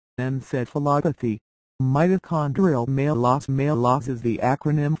Encephalopathy. Mitochondrial MELAS. MELAS is the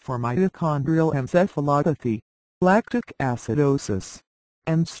acronym for mitochondrial encephalopathy, lactic acidosis,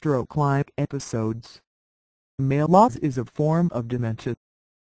 and stroke-like episodes. MELAS is a form of dementia.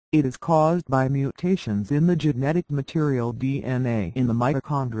 It is caused by mutations in the genetic material DNA in the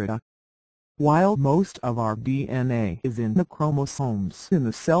mitochondria. While most of our DNA is in the chromosomes in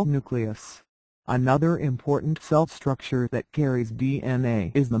the cell nucleus, another important cell structure that carries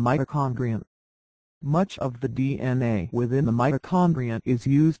DNA is the mitochondrion. Much of the DNA within the mitochondrion is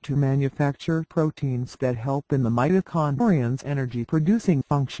used to manufacture proteins that help in the mitochondrion's energy-producing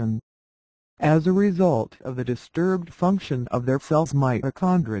function. As a result of the disturbed function of their cells'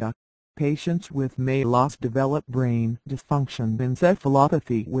 mitochondria, patients with MELAS develop brain dysfunction,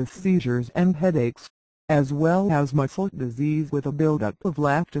 encephalopathy with seizures and headaches, as well as muscle disease with a buildup of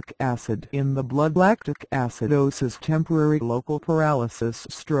lactic acid in the blood. Lactic acidosis, temporary local paralysis,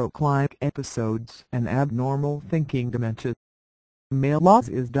 stroke-like episodes, and abnormal thinking. Dementia. MELAS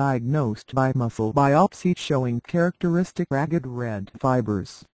is diagnosed by muscle biopsy showing characteristic ragged red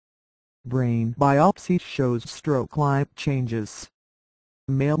fibers. Brain biopsy shows stroke-like changes.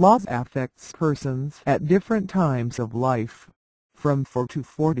 MELAS affects persons at different times of life, from 4 to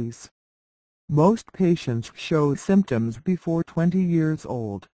 40s. Most patients show symptoms before 20 years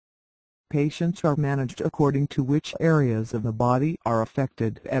old. Patients are managed according to which areas of the body are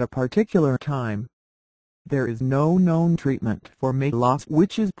affected at a particular time. There is no known treatment for MELAS,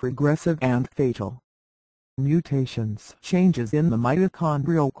 which is progressive and fatal. Mutations, changes in the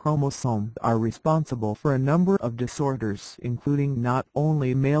mitochondrial chromosome, are responsible for a number of disorders, including not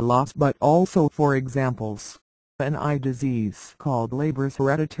only MELAS but also, for examples, an eye disease called Leber's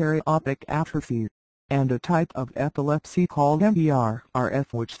hereditary optic atrophy, and a type of epilepsy called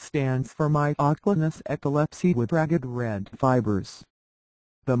MERRF, which stands for myoclonus epilepsy with ragged red fibers.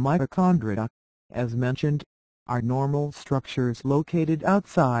 The mitochondria, as mentioned, are normal structures located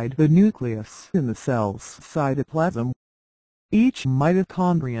outside the nucleus in the cell's cytoplasm. Each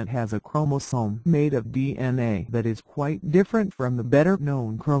mitochondrion has a chromosome made of DNA that is quite different from the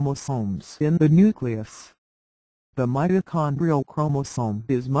better-known chromosomes in the nucleus. The mitochondrial chromosome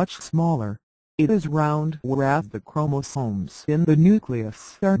is much smaller. It is round, whereas the chromosomes in the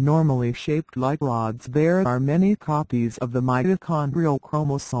nucleus are normally shaped like rods. There are many copies of the mitochondrial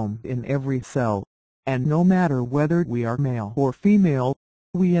chromosome in every cell, and no matter whether we are male or female,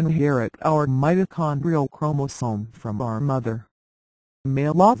 we inherit our mitochondrial chromosome from our mother.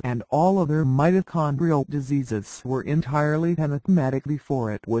 MELAS and all other mitochondrial diseases were entirely enigmatic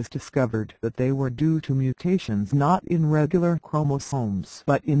before it was discovered that they were due to mutations not in regular chromosomes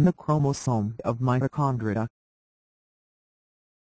but in the chromosome of mitochondria.